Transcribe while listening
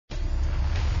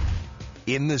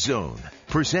In the Zone,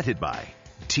 presented by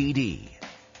TD.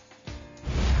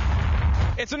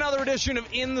 It's another edition of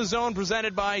In the Zone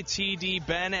presented by TD.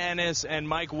 Ben Ennis and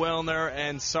Mike Wilner.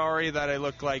 And sorry that I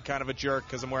look like kind of a jerk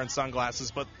because I'm wearing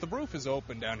sunglasses, but the roof is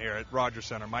open down here at Rogers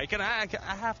Center, Mike, and I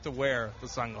have to wear the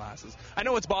sunglasses. I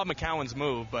know it's Bob McCowan's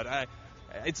move, but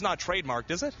it's not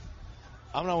trademarked, is it?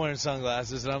 I'm not wearing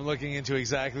sunglasses, and I'm looking into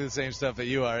exactly the same stuff that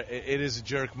you are. It is a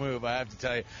jerk move, I have to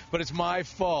tell you. But it's my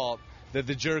fault that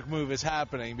the jerk move is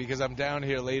happening because I'm down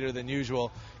here later than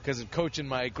usual because of coaching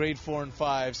my grade 4 and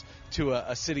 5s to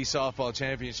a city softball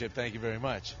championship. Thank you very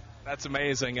much. That's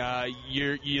amazing.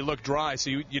 You look dry, so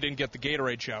you didn't get the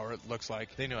Gatorade shower, it looks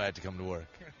like. They knew I had to come to work.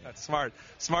 That's smart.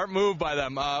 Smart move by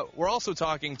them. We're also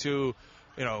talking to,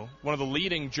 one of the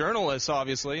leading journalists,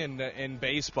 obviously, in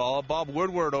baseball, Bob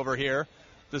Woodward over here.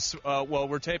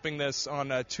 We're taping this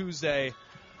on Tuesday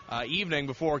evening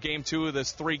before Game 2 of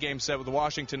this 3-game set with the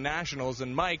Washington Nationals.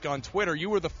 And Mike, on Twitter, you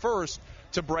were the first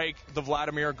to break the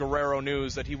Vladimir Guerrero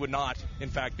news that he would not, in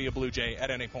fact, be a Blue Jay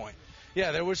at any point.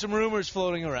 Yeah, there were some rumors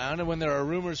floating around, and when there are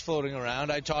rumors floating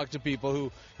around, I talk to people who,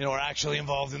 are actually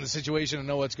involved in the situation and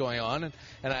know what's going on,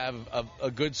 and I have a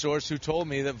good source who told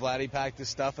me that Vladdy packed his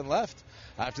stuff and left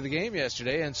after the game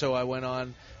yesterday, and so I went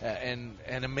on, and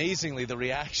amazingly, the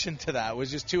reaction to that was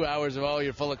just 2 hours of,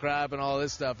 you're full of crap and all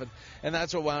this stuff, and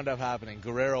that's what wound up happening.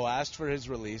 Guerrero asked for his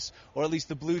release, or at least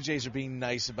the Blue Jays are being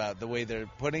nice about the way they're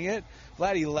putting it.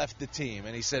 Vladdy left the team,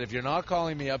 and he said, if you're not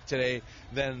calling me up today,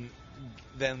 then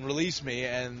release me.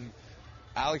 And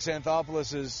Alex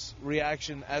Anthopoulos'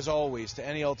 reaction, as always, to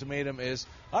any ultimatum is,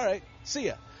 all right, see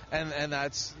ya. And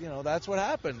that's what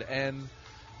happened. And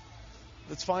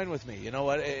that's fine with me. You know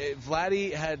what?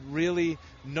 Vladdy had really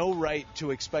no right to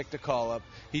expect a call-up.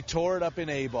 He tore it up in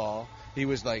A-ball. He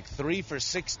was like 3 for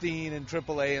 16 in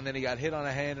AAA, and then he got hit on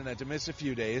a hand and had to miss a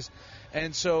few days.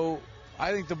 And so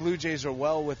I think the Blue Jays are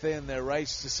well within their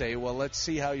rights to say, well, let's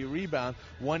see how you rebound.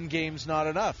 One game's not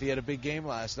enough. He had a big game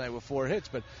last night with 4 hits,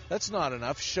 but that's not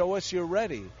enough. Show us you're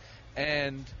ready.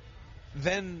 And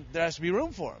then there has to be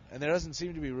room for him. And there doesn't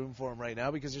seem to be room for him right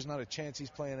now because there's not a chance he's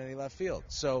playing any left field.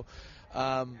 So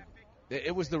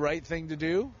it was the right thing to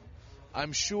do.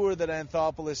 I'm sure that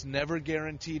Anthopoulos never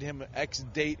guaranteed him X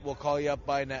date will call you up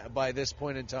by this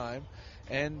point in time.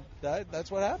 And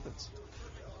that's what happens.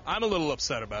 I'm a little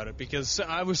upset about it because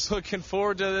I was looking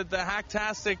forward to the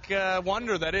hacktastic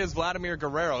wonder that is Vladimir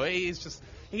Guerrero.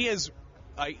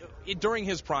 During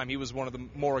his prime, he was one of the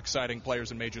more exciting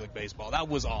players in Major League Baseball. That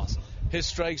was awesome. His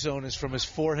strike zone is from his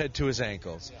forehead to his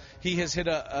ankles. He has hit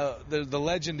the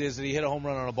legend is that he hit a home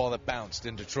run on a ball that bounced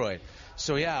in Detroit.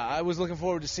 So, yeah, I was looking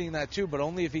forward to seeing that too, but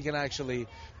only if he can actually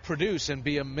produce and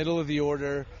be a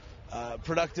middle-of-the-order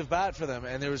productive bat for them.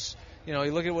 And there was, you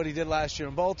look at what he did last year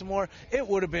in Baltimore, it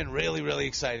would have been really, really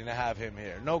exciting to have him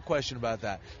here. No question about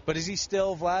that. But is he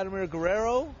still Vladimir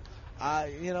Guerrero?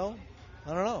 I don't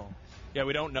know. Yeah,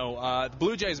 we don't know. The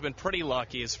Blue Jays have been pretty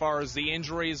lucky as far as the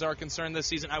injuries are concerned this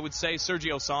season. I would say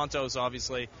Sergio Santos,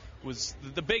 obviously, was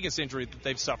the biggest injury that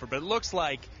they've suffered. But it looks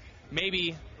like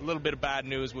maybe a little bit of bad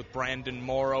news with Brandon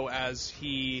Morrow as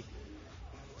he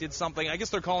did something. I guess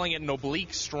they're calling it an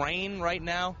oblique strain right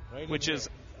now, which is...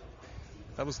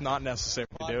 That was not necessary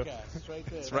to do. It's right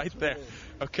there. It's right there.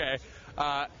 Okay.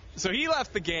 So he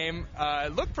left the game.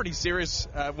 It looked pretty serious.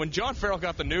 When John Farrell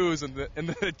got the news in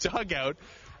the dugout,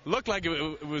 it looked like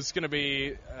it was going to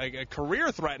be a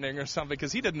career-threatening or something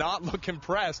because he did not look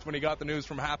impressed when he got the news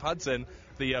from Hap Hudson,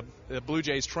 the Blue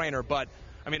Jays trainer. But,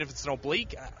 I mean, if it's an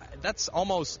oblique, that's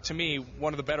almost, to me,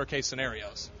 one of the better-case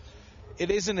scenarios.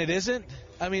 It isn't.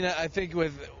 I mean, I think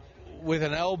with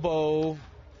an elbow...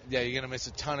 Yeah, you're going to miss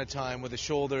a ton of time. With a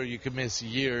shoulder, you could miss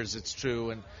years, it's true.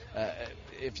 And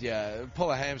if you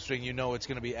pull a hamstring, it's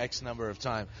going to be X number of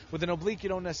time. With an oblique, you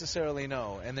don't necessarily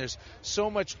know. And there's so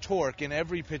much torque in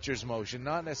every pitcher's motion,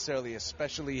 not necessarily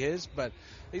especially his, but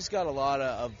he's got a lot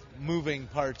of moving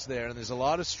parts there. And there's a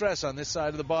lot of stress on this side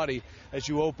of the body as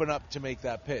you open up to make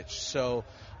that pitch. So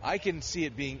I can see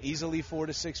it being easily 4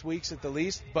 to 6 weeks at the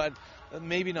least, but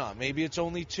maybe not. Maybe it's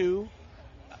only 2.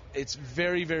 It's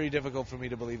very, very difficult for me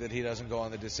to believe that he doesn't go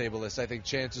on the disabled list. I think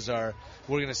chances are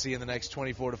we're going to see in the next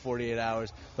 24 to 48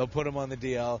 hours, they'll put him on the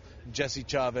DL. Jesse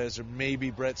Chavez or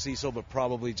maybe Brett Cecil, but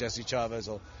probably Jesse Chavez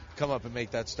will come up and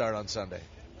make that start on Sunday.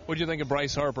 What do you think of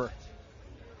Bryce Harper?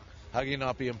 How can you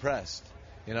not be impressed?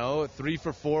 3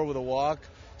 for 4 with a walk,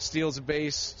 steals a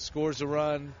base, scores a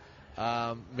run,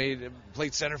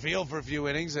 played center field for a few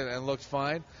innings and looked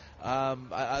fine.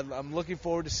 I'm looking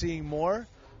forward to seeing more.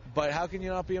 But how can you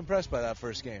not be impressed by that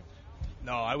first game?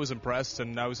 No, I was impressed,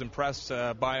 and I was impressed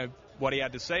by what he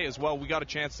had to say as well. We got a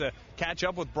chance to catch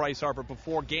up with Bryce Harper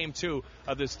before Game 2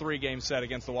 of this 3-game set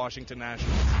against the Washington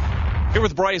Nationals. Here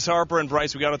with Bryce Harper, and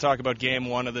Bryce, we got to talk about Game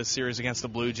 1 of this series against the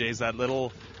Blue Jays. That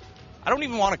little, I don't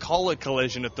even want to call it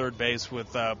collision at third base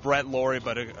with Brett Lawrie,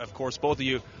 but of course both of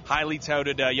you highly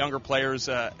touted younger players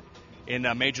in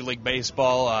Major League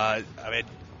Baseball. I mean,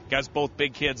 guys, both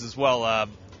big kids as well.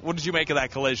 What did you make of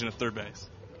that collision at third base?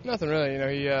 Nothing really.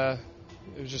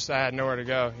 It was just I had nowhere to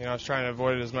go. I was trying to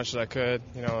avoid it as much as I could.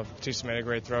 Batista made a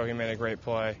great throw. He made a great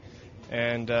play.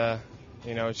 And,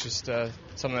 it's just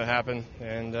something that happened.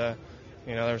 And,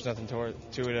 there was nothing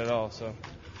to it at all. So,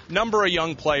 number of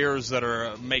young players that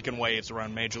are making waves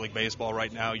around Major League Baseball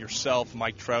right now. Yourself,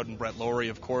 Mike Trout, and Brett Lawrie,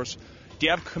 of course. Do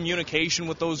you have communication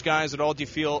with those guys at all? Do you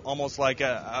feel almost like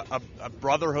a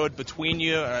brotherhood between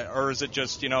you, or is it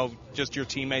just your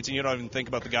teammates and you don't even think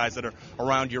about the guys that are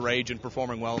around your age and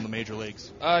performing well in the major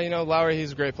leagues? Lowry,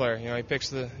 he's a great player. He picks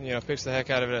the heck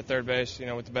out of it at third base.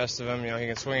 With the best of them, he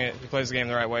can swing it. He plays the game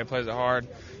the right way. Plays it hard,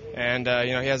 and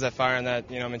he has that fire and that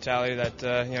mentality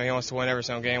that he wants to win every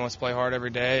single game, wants to play hard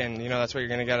every day, and that's what you're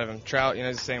going to get out of him. Trout,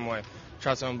 he's the same way.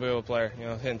 Trout's an unbelievable player.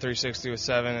 Hitting 360 with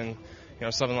 7 and.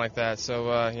 Something like that.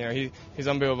 So, he's an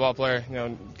unbelievable ball player.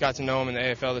 Got to know him in the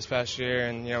AFL this past year,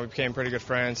 and, we became pretty good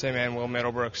friends, same man, Will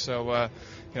Middlebrooks. So,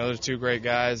 those are two great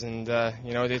guys, and,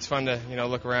 it's fun to,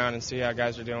 look around and see how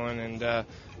guys are doing, and,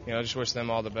 just wish them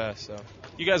all the best. So,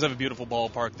 you guys have a beautiful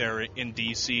ballpark there in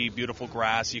D.C., beautiful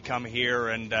grass. You come here,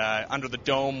 and under the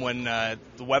dome when the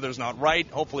weather's not right,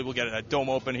 hopefully we'll get a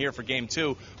dome open here for Game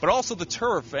 2, but also the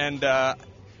turf, and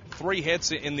 3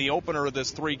 hits in the opener of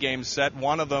this 3-game set.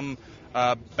 One of them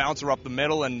bouncer up the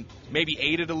middle and maybe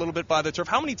aided a little bit by the turf.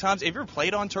 How many times have you ever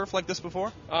played on turf like this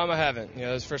before? I haven't. This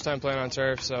is the first time playing on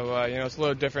turf, so it's a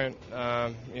little different.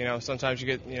 Sometimes you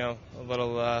get a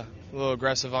little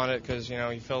aggressive on it because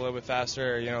you feel a little bit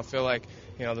faster, or feel like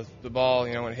the ball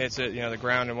when it hits it the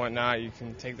ground and whatnot, you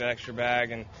can take that extra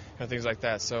bag and things like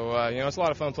that. So it's a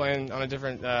lot of fun playing on a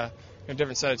different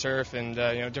different set of turf and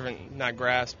different, not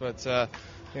grass, but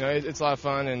it's a lot of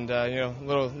fun and a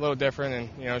little different,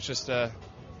 and it's just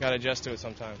got to adjust to it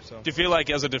sometimes. So, do you feel like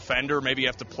as a defender maybe you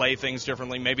have to play things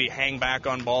differently, maybe hang back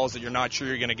on balls that you're not sure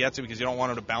you're going to get to because you don't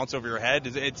want them to bounce over your head?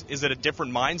 Is it a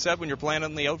different mindset when you're playing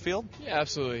in the outfield? Yeah,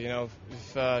 absolutely.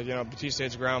 If Batista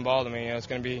hits a ground ball to me, it's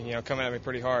going to be coming at me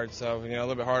pretty hard. So a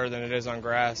little bit harder than it is on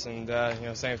grass, and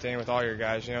same thing with all your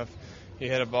guys. If you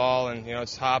hit a ball and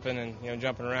it's hopping and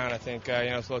jumping around, I think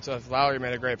it's a little tough. Lowry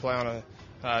made a great play on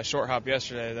a short hop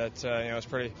yesterday that was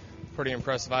pretty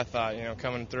impressive, I thought,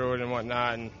 coming through it and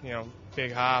whatnot, and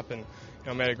big hop, and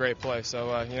made a great play.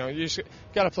 So you just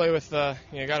got to play with it a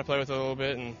little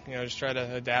bit, and just try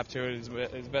to adapt to it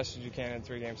as best as you can in a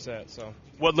 3-game set. So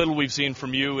what little we've seen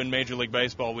from you in Major League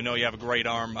Baseball, we know you have a great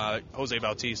arm. Jose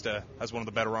Bautista has one of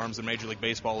the better arms in Major League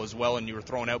Baseball as well, and you were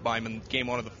thrown out by him in Game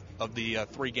 1 of the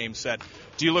 3-game set.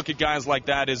 Do you look at guys like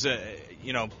that as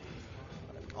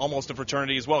almost a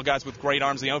fraternity as well, guys with great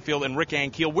arms in the outfield, and Rick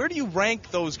Ankiel? Where do you rank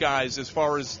those guys as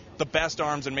far as the best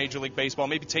arms in Major League Baseball?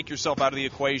 Maybe take yourself out of the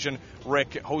equation.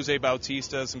 Rick, Jose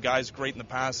Bautista, some guys great in the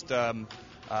past. Raul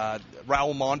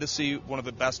Mondesi, one of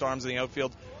the best arms in the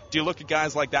outfield. Do you look at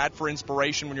guys like that for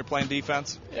inspiration when you're playing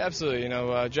defense? Yeah, absolutely.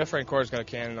 Jeff Francourt's got a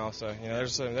cannon also.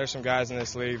 There's some guys in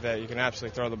this league that you can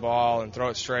absolutely throw the ball and throw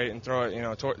it straight and throw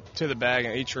it, to the bag.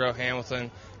 And Ichiro,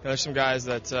 Hamilton. There's some guys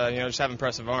that just have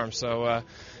impressive arms. So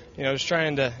just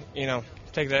trying to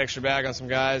take that extra bag on some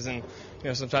guys, and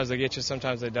sometimes they get you,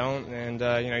 sometimes they don't. And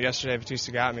yesterday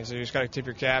Batista got me, so you just got to tip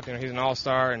your cap. He's an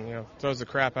all-star and throws the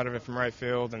crap out of it from right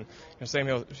field. And same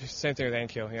thing with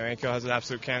Ankiel. Ankiel has an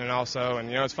absolute cannon also,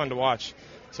 and it's fun to watch.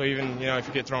 So even if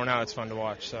you get thrown out, it's fun to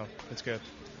watch. So it's good.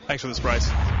 Thanks for this,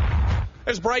 Bryce.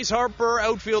 There's Bryce Harper,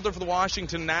 outfielder for the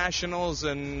Washington Nationals,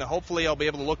 and hopefully I'll be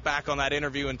able to look back on that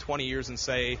interview in 20 years and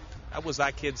say that was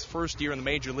that kid's first year in the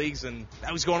major leagues, and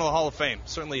now he's going to the Hall of Fame.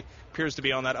 Certainly appears to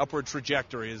be on that upward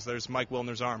trajectory, as there's Mike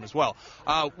Wilner's arm as well.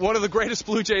 One of the greatest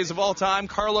Blue Jays of all time,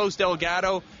 Carlos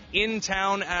Delgado, in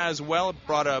town as well.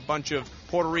 Brought a bunch of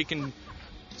Puerto Rican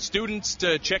students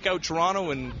to check out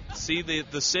Toronto and see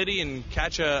the city and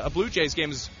catch a Blue Jays game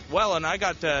as well, and I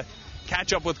got to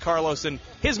catch up with Carlos and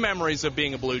his memories of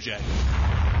being a Blue Jay.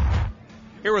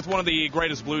 Here with one of the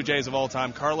greatest Blue Jays of all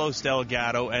time, Carlos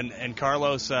Delgado. And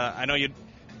Carlos, I know you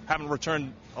haven't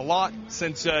returned a lot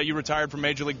since you retired from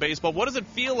Major League Baseball. What does it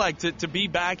feel like to be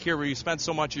back here where you spent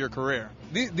so much of your career?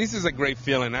 This is a great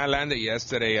feeling. I landed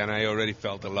yesterday and I already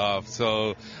felt the love.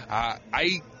 So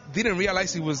I didn't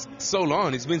realize it was so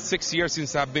long. It's been 6 years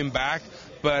since I've been back.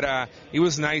 But it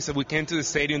was nice. We came to the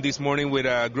stadium this morning with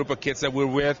a group of kids that we're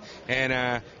with,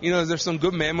 and there's some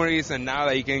good memories. And now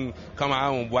that you can come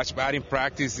out and watch batting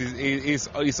practice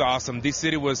is awesome. This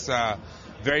city was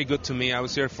very good to me. I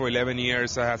was here for 11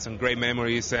 years. I had some great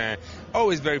memories, and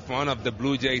always very fond of the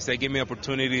Blue Jays. They gave me an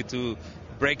opportunity to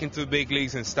break into the big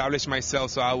leagues and establish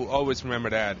myself, so I will always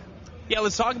remember that. Yeah,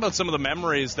 let's talk about some of the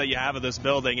memories that you have of this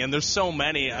building, and there's so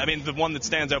many. I mean, the one that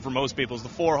stands out for most people is the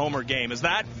 4-homer game. Is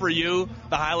that, for you,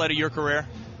 the highlight of your career?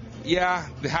 Yeah,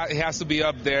 it has to be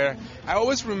up there. I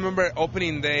always remember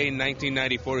opening day in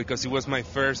 1994 because it was my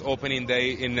first opening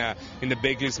day in the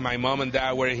big leagues. My mom and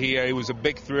dad were here. It was a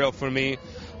big thrill for me.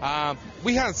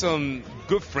 We had some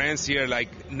good friends here,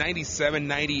 like 97,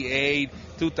 98,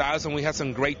 2000. We had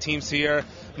some great teams here.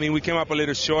 I mean, we came up a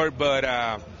little short, but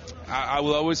I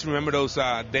will always remember those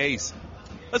days.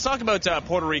 Let's talk about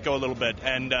Puerto Rico a little bit.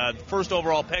 And first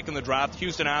overall pick in the draft,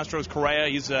 Houston Astros, Correa.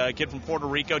 He's a kid from Puerto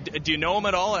Rico. Do you know him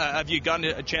at all? Have you gotten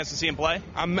a chance to see him play?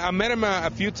 I met him a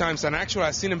few times, and actually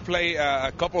I've seen him play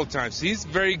a couple of times. He's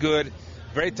very good,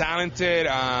 very talented.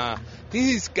 I think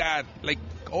he's got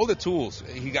all the tools.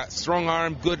 He got strong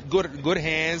arm, good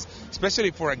hands,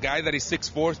 especially for a guy that is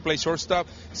 6'4", plays shortstop.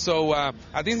 So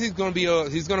I think he's gonna be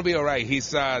all right.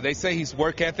 They say his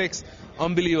work ethics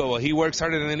unbelievable. He works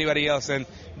harder than anybody else, and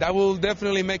that will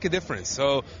definitely make a difference.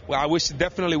 So I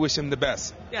definitely wish him the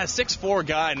best. Yeah, 6'4"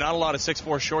 guy, not a lot of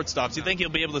 6'4" shortstops. You think he'll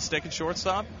be able to stick at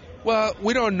shortstop? Well,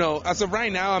 we don't know. As of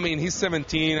right now, I mean, he's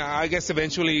 17. I guess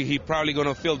eventually he's probably going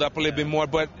to field up a little bit more,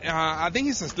 but I think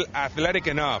he's athletic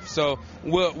enough. So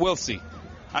we'll see.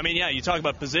 I mean, yeah, you talk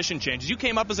about position changes. You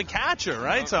came up as a catcher,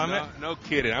 right? No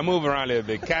kidding. I move around a little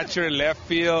bit. Catcher, left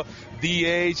field,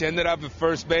 DH, ended up at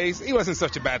first base. He wasn't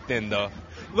such a bad thing, though.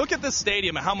 Look at this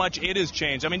stadium and how much it has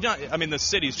changed. I mean, the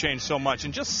city's changed so much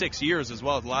in just 6 years as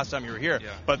well. The last time you were here,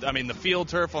 yeah. But I mean, the field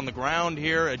turf on the ground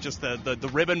here, just the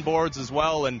ribbon boards as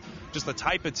well, and just the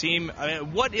type of team. I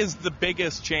mean, what is the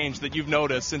biggest change that you've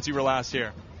noticed since you were last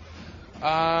here?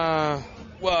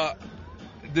 Well,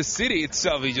 the city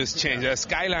itself is just changed. The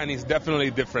skyline is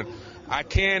definitely different. I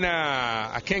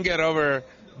can't get over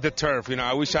the turf.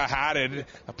 I wish I had it.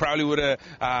 I probably would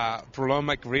have prolonged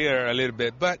my career a little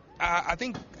bit. But I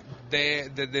think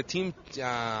the team,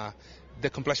 the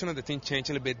complexion of the team changed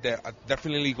a little bit. They're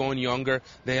definitely going younger.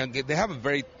 They have a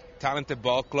very talented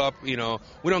ball club. We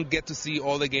don't get to see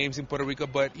all the games in Puerto Rico,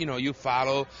 but you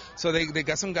follow. So they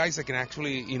got some guys that can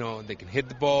actually, they can hit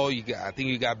the ball. I think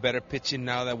you got better pitching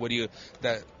now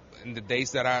that in the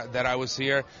days that I was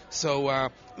here. So I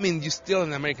mean, you're still in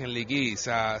the American League East,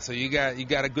 so you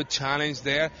got a good challenge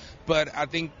there. But I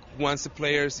think once the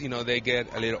players, they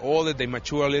get a little older, they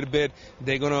mature a little bit,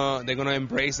 they're gonna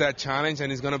embrace that challenge,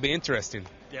 and it's gonna be interesting.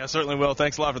 Yeah, certainly will.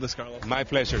 Thanks a lot for this, Carlos. My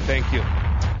pleasure. Thank you.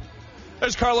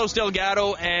 There's Carlos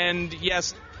Delgado, and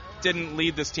yes, didn't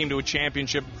lead this team to a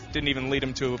championship, didn't even lead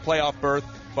him to a playoff berth,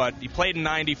 but he played in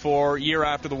 '94, year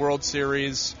after the World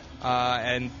Series.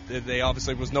 And they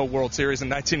obviously was no World Series in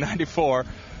 1994.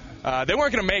 They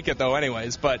weren't going to make it, though,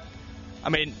 anyways. But, I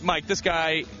mean, Mike, this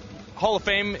guy, Hall of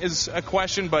Fame is a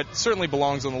question, but certainly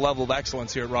belongs on the level of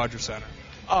excellence here at Rogers Center.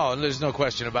 Oh, there's no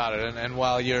question about it. And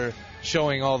while you're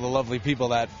showing all the lovely people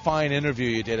that fine interview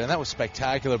you did, and that was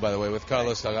spectacular, by the way, with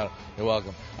Carlos Delgado. You're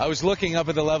welcome. I was looking up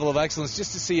at the level of excellence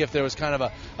just to see if there was kind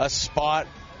of a spot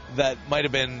that might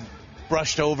have been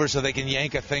brushed over so they can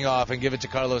yank a thing off and give it to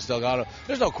Carlos Delgado.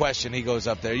 There's no question he goes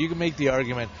up there. You can make the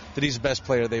argument that he's the best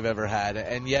player they've ever had.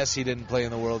 And yes, he didn't play in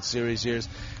the World Series years,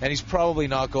 and he's probably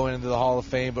not going into the Hall of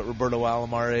Fame, but Roberto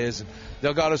Alomar is. And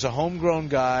Delgado's a homegrown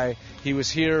guy. He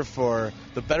was here for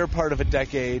the better part of a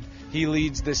decade. He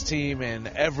leads this team in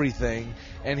everything,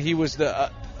 and he was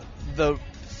the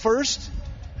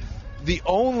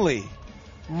only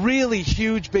really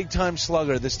huge big-time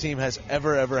slugger this team has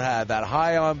ever had. That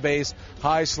high on base,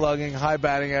 high slugging, high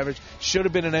batting average. Should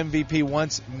have been an MVP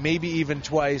once, maybe even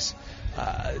twice.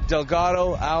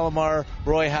 Delgado, Alomar,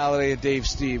 Roy Halladay, and Dave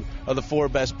Stieb are the four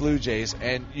best Blue Jays,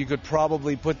 and you could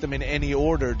probably put them in any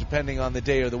order depending on the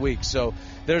day or the week. So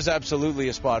there's absolutely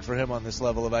a spot for him on this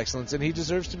level of excellence, and he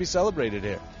deserves to be celebrated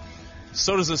here.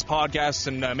 So does this podcast,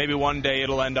 and maybe one day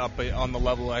it'll end up on the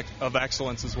level of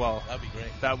excellence as well. That'd be great.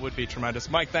 That would be tremendous.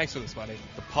 Mike, thanks for this, buddy.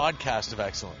 The podcast of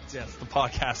excellence. Yes, the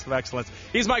podcast of excellence.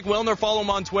 He's Mike Wilner. Follow him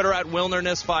on Twitter at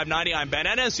Wilnerness590. I'm Ben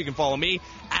Ennis. You can follow me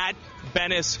at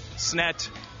BennisSnet.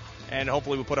 And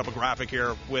hopefully we'll put up a graphic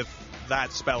here with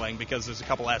that spelling because there's a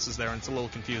couple S's there and it's a little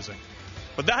confusing.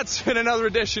 But that's been another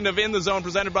edition of In the Zone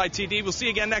presented by TD. We'll see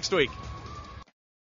you again next week.